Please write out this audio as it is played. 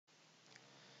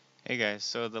Hey guys,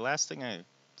 so the last thing I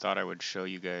thought I would show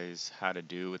you guys how to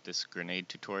do with this grenade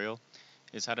tutorial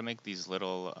is how to make these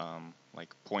little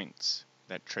like points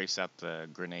that trace out the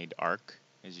grenade arc,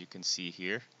 as you can see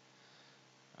here.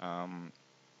 Um,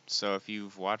 so if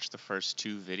you've watched the first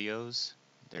two videos,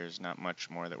 there's not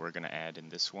much more that we're going to add in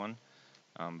this one.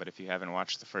 But if you haven't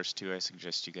watched the first two, I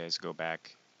suggest you guys go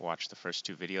back, watch the first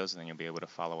two videos, and then you'll be able to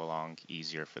follow along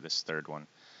easier for this third one.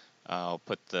 I'll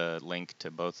put the link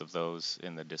to both of those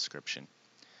in the description.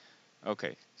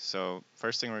 Okay, so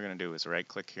first thing we're going to do is right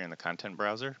click here in the content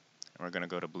browser, and we're going to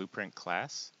go to Blueprint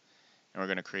Class, and we're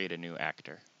going to create a new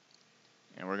actor.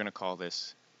 And we're going to call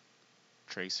this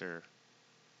Tracer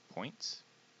Points.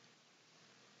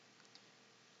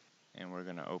 And we're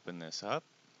going to open this up,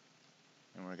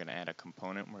 and we're going to add a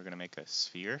component. We're going to make a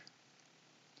sphere,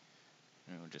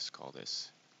 and we'll just call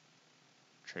this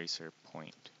Tracer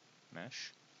Point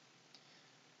Mesh.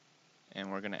 And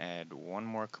we're going to add one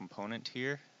more component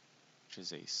here, which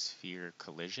is a sphere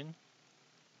collision.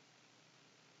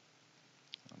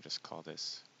 I'll just call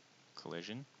this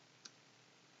collision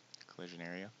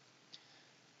area.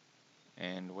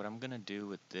 And what I'm going to do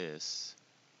with this,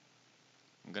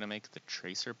 I'm going to make the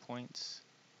tracer points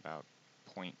about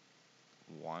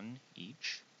 0.1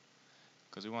 each,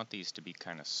 because we want these to be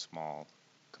kind of small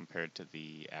compared to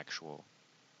the actual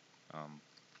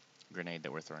grenade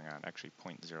that we're throwing out. Actually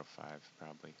 0.05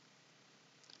 probably.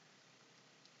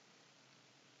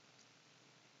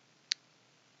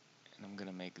 And I'm going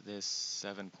to make this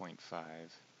 7.5.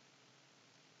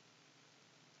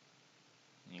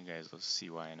 And you guys will see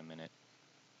why in a minute.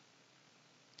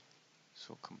 So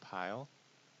we'll compile.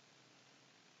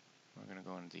 We're going to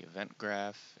go into the event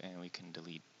graph, and we can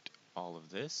delete all of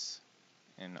this.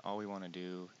 And all we want to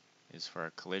do is for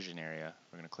our collision area,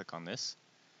 we're going to click on this,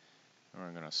 and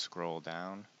we're going to scroll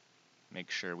down, make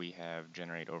sure we have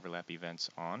generate overlap events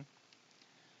on,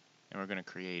 and we're going to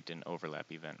create an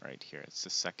overlap event right here. It's the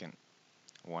second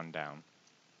one down.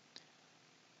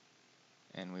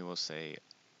 And we will say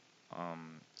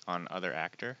on other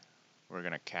actor, we're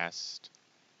going to cast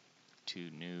to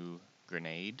new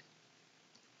grenade.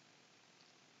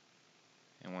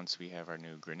 And once we have our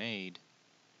new grenade,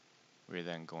 we're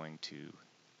then going to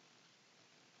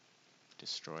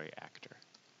destroy actor.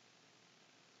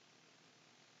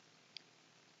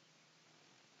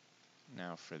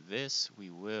 Now for this, we're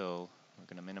going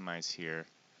to minimize here.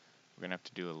 We're going to have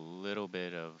to do a little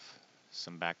bit of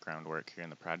some background work here in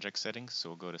the project settings. So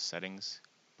we'll go to Settings,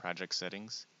 Project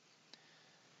Settings.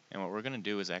 And what we're going to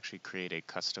do is actually create a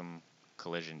custom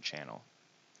collision channel.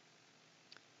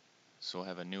 So we'll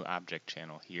have a new object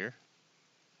channel here.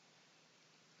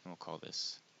 And we'll call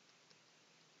this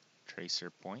Tracer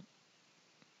Point.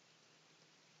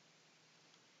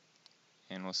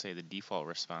 And we'll say the default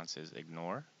response is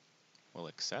ignore. We'll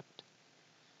accept.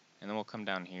 And then we'll come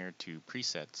down here to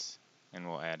presets, and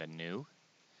we'll add a new.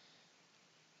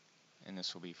 And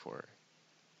this will be for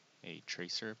a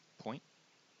tracer point.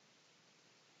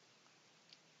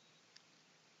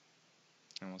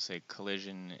 And we'll say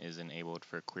collision is enabled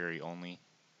for query only.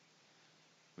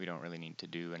 We don't really need to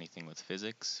do anything with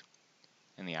physics.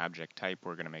 And the object type,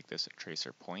 we're going to make this a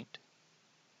tracer point.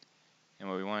 And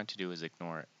what we want it to do is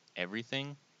ignore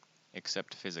everything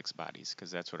except physics bodies,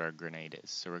 because that's what our grenade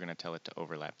is. So we're going to tell it to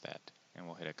overlap that, and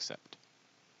we'll hit accept.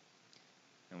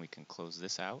 And we can close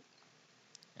this out.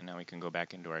 And now we can go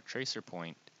back into our tracer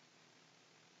point,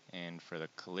 and for the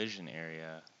collision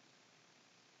area,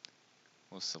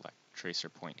 we'll select tracer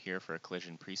point here for a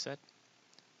collision preset,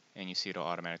 and you see it'll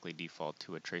automatically default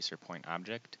to a tracer point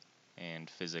object, and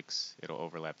physics, it'll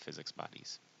overlap physics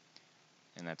bodies.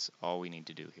 And that's all we need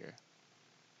to do here.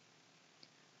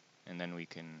 And then we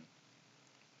can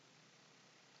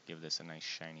give this a nice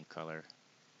shiny color.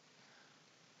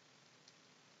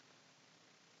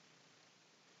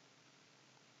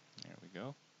 There we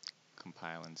go.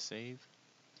 Compile and save.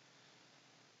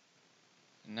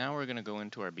 Now we're going to go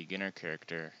into our beginner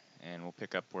character, and we'll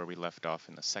pick up where we left off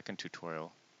in the second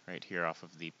tutorial, right here off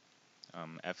of the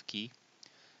F key.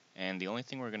 And the only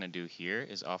thing we're going to do here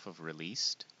is off of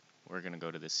released. We're going to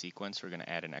go to the sequence, we're going to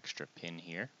add an extra pin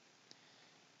here.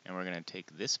 And we're going to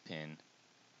take this pin,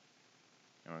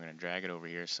 and we're going to drag it over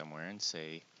here somewhere and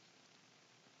say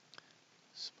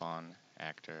spawn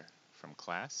actor from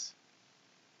class.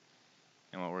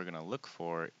 And what we're going to look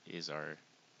for is our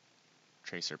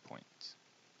tracer points.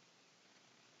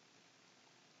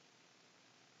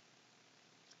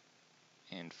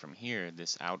 And from here,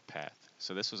 this out path.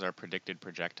 So this was our predicted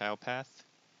projectile path.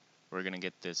 We're going to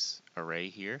get this array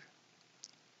here,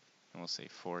 and we'll say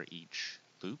for each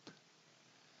loop.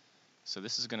 So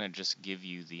this is going to just give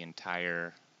you the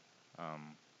entire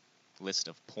list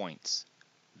of points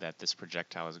that this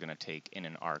projectile is going to take in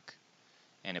an arc,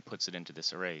 and it puts it into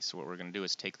this array. So what we're going to do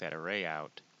is take that array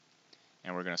out,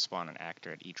 and we're going to spawn an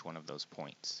actor at each one of those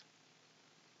points.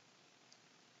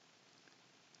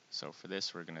 So for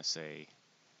this, we're going to say,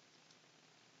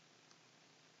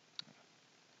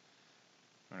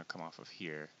 we're going to come off of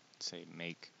here, say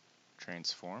make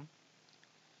transform,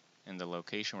 and the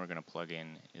location we're going to plug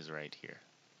in is right here.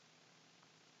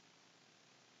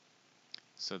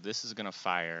 So this is going to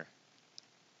fire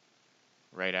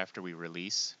right after we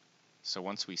release. So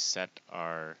once we set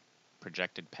our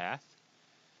projected path,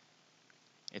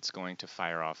 it's going to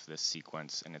fire off this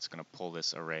sequence, and it's going to pull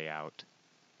this array out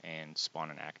and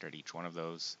spawn an actor at each one of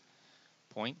those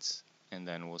points. And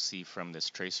then we'll see from this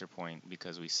tracer point,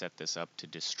 because we set this up to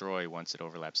destroy once it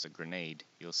overlaps the grenade,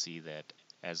 you'll see that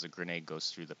as the grenade goes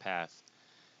through the path,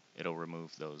 it'll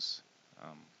remove those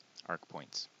arc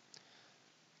points.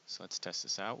 So let's test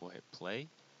this out. We'll hit play.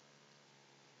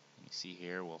 And you see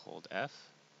here, we'll hold F.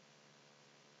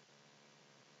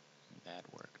 And that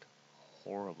worked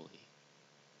horribly.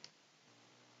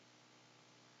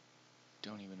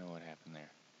 Don't even know what happened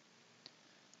there.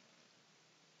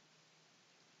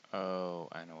 Oh,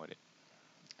 I know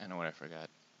what I forgot.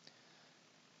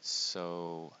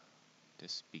 So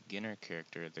this beginner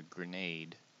character, the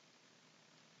grenade,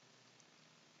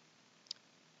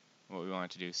 what we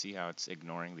want to do, see how it's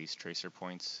ignoring these tracer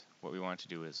points? What we want to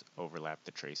do is overlap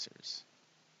the tracers,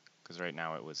 because right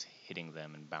now it was hitting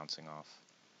them and bouncing off,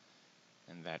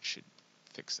 and that should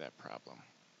fix that problem.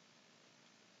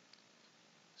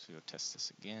 So we'll test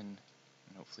this again,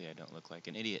 and hopefully I don't look like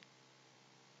an idiot.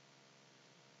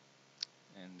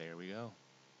 And there we go.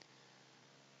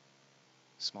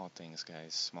 Small things,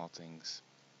 guys, small things.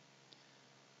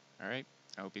 Alright,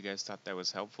 I hope you guys thought that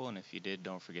was helpful, and if you did,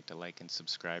 don't forget to like and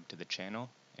subscribe to the channel,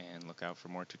 and look out for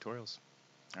more tutorials.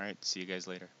 Alright, see you guys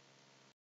later.